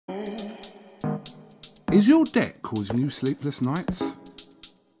Is your debt causing you sleepless nights?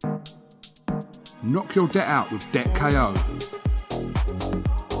 Knock your debt out with Debt KO.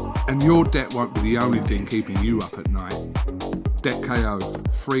 And your debt won't be the only thing keeping you up at night. Debt KO,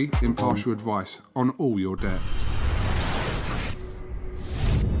 free, impartial advice on all your debt.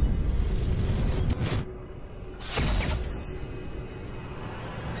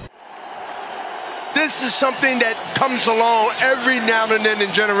 This is something that comes along every now and then in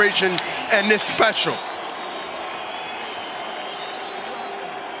generation, and it's special.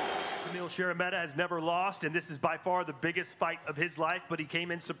 Kamil Szeremeta has never lost, and this is by far the biggest fight of his life, but he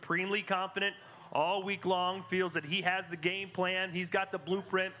came in supremely confident all week long, feels that he has the game plan, he's got the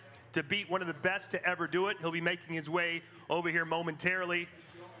blueprint to beat one of the best to ever do it. He'll be making his way over here momentarily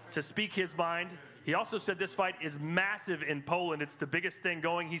to speak his mind. He also said this fight is massive in Poland. It's the biggest thing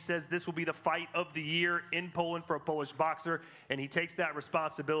going. He says this will be the fight of the year in Poland for a Polish boxer, and he takes that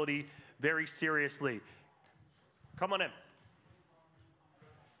responsibility very seriously. Come on in.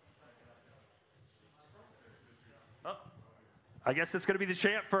 Oh, I guess it's going to be the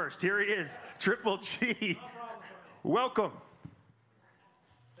champ first. Here he is, Triple G. Welcome.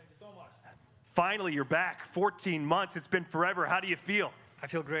 Thank you so much. Finally, you're back. 14 months. It's been forever. How do you feel? I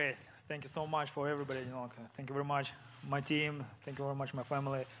feel great. Thank you so much for everybody. Thank you very much, my team. Thank you very much, my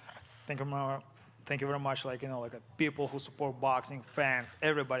family. Thank you very much, people who support boxing, fans,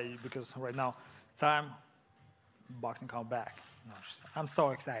 everybody. Because right now, time boxing come back. I'm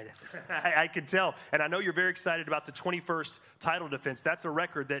so excited. I can tell, and I know you're very excited about the 21st title defense. That's a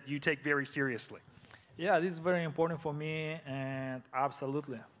record that you take very seriously. Yeah, this is very important for me, and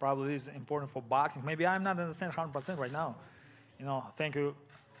absolutely, probably this is important for boxing. Maybe I'm not understanding 100% right now. Thank you.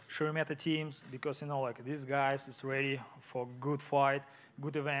 Szeremeta teams, because these guys is ready for good fight,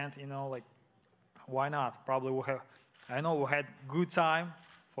 good event. Why not? Probably we have. I know we had good time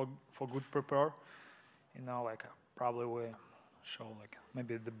for good prepare. Probably we show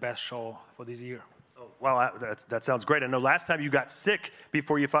maybe the best show for this year. Oh, wow, that sounds great. I know last time you got sick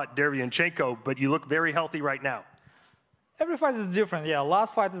before you fought Derevyanchenko, but you look very healthy right now. Every fight is different. Yeah,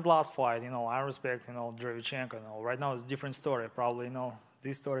 last fight is last fight. I respect Derevyanchenko. Right now it's a different story. Probably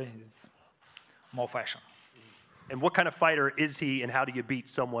this story is more fashion. And what kind of fighter is he, and how do you beat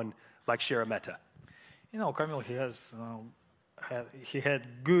someone like Szeremeta? Kamil, he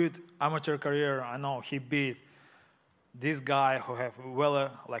had good amateur career. I know he beat this guy who have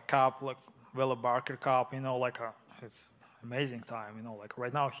Cup, Welle Barker Cup. It's amazing time.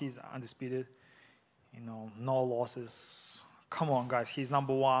 Right now he's undisputed. No losses. Come on, guys, he's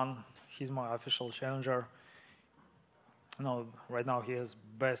 #1. He's my official challenger. Right now he has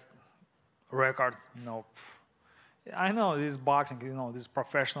best record. I know this boxing. This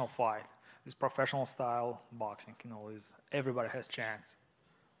professional fight, this professional style boxing. Is everybody has chance.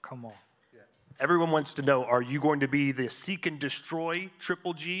 Come on. Yeah. Everyone wants to know: are you going to be the seek and destroy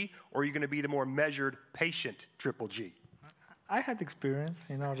Triple G, or are you going to be the more measured, patient Triple G? I had experience.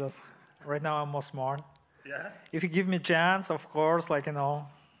 Just right now I'm more smart. Yeah. If you give me a chance, of course,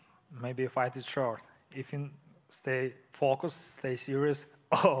 maybe fight is short. If you stay focused, stay serious.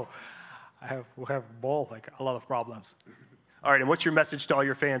 Oh, we have a lot of problems. All right, and what's your message to all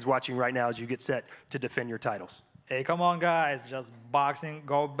your fans watching right now as you get set to defend your titles? Hey, come on, guys, just boxing,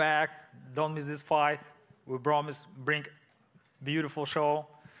 go back, don't miss this fight. We promise bring beautiful show.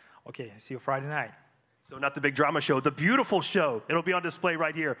 Okay, see you Friday night. So not the big drama show, the beautiful show. It'll be on display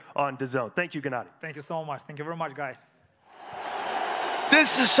right here on DAZN. Thank you, Gennady. Thank you so much. Thank you very much, guys.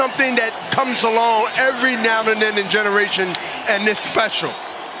 This is something that comes along every now and then in generation, and it's special.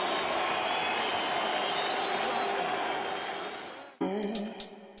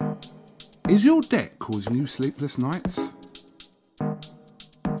 Is your debt causing you sleepless nights?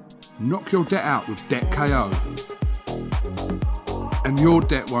 Knock your debt out with Debt KO. And your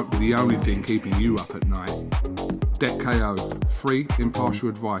debt won't be the only thing keeping you up at night. Debt KO, free, impartial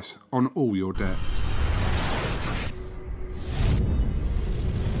advice on all your debt.